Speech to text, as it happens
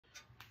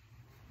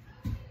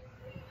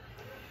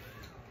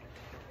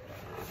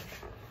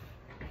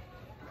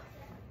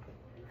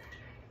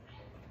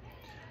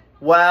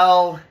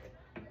Well,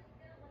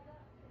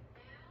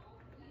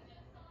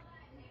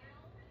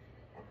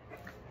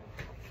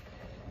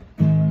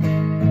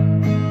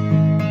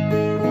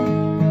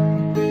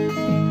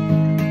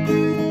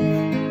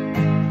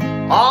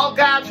 all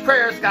God's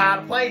prayers got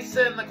a place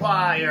in the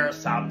choir.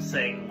 Some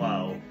sing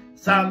low,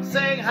 some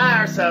sing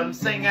higher, some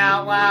sing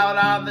out loud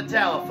on the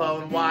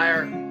telephone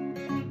wire.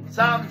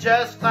 Some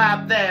just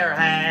clap their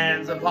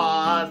hands and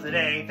pause at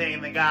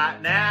anything they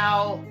got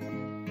now.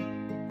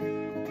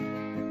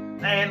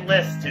 And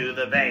listen to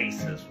the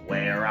basses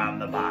where on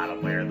the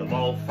bottom where the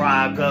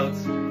bullfrog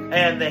goats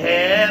and the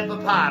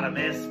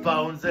hippopotamus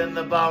bones in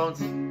the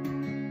bones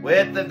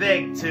with the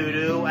big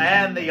tutu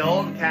and the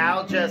old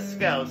cow just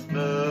goes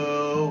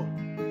boo.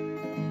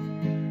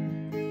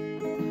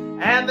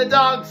 And the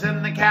dogs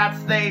and the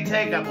cats they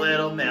take up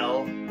Little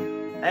Mill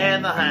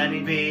and the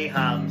honeybee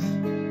hums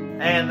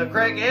and the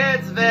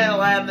crickets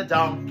fiddle and the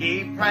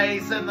donkey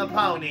prays and the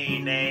pony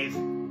neighs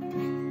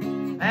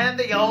and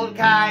the old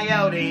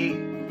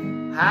coyote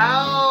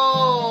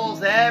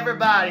howls.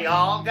 Everybody,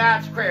 all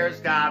God's prayers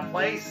got a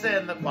place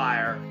in the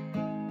choir.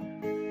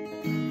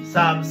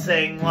 Some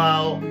sing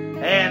low,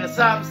 and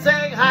some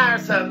sing higher,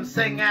 some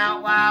sing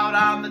out loud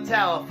on the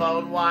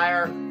telephone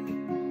wire.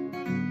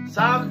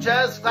 Some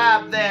just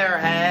clap their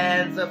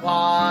hands and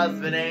pause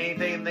at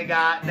anything they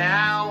got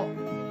now.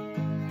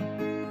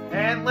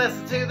 And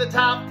listen to the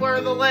top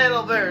where the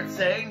little bird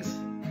sings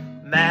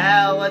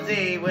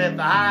melody with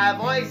the high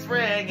voice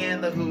ring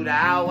and the hoot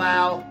owl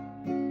wow.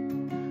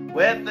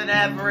 With an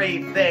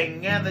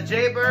everything, and the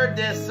jaybird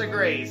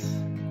disagrees.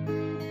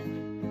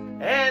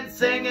 And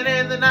singing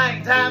in the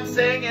nighttime,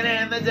 singing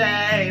in the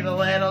day, the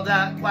little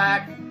duck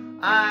quack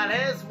on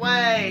his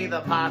way.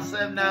 The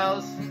possum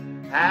knows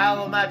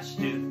how much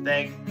to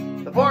think.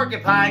 The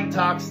porcupine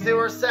talks to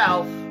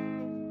herself.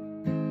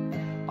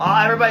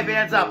 Oh, everybody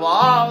bands up.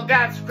 All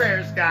God's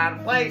prayers got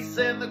a place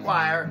in the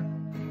choir.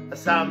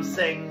 Some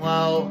sing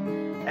low,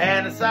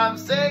 and some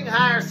sing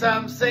higher,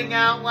 some sing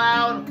out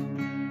loud.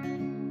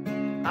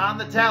 On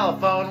the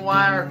telephone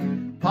wire,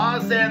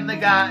 pause in the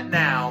got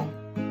now.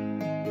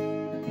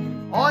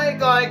 Oink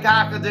oink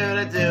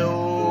cock-a-doodle-doo.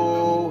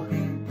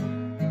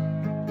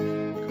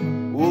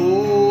 Ooh.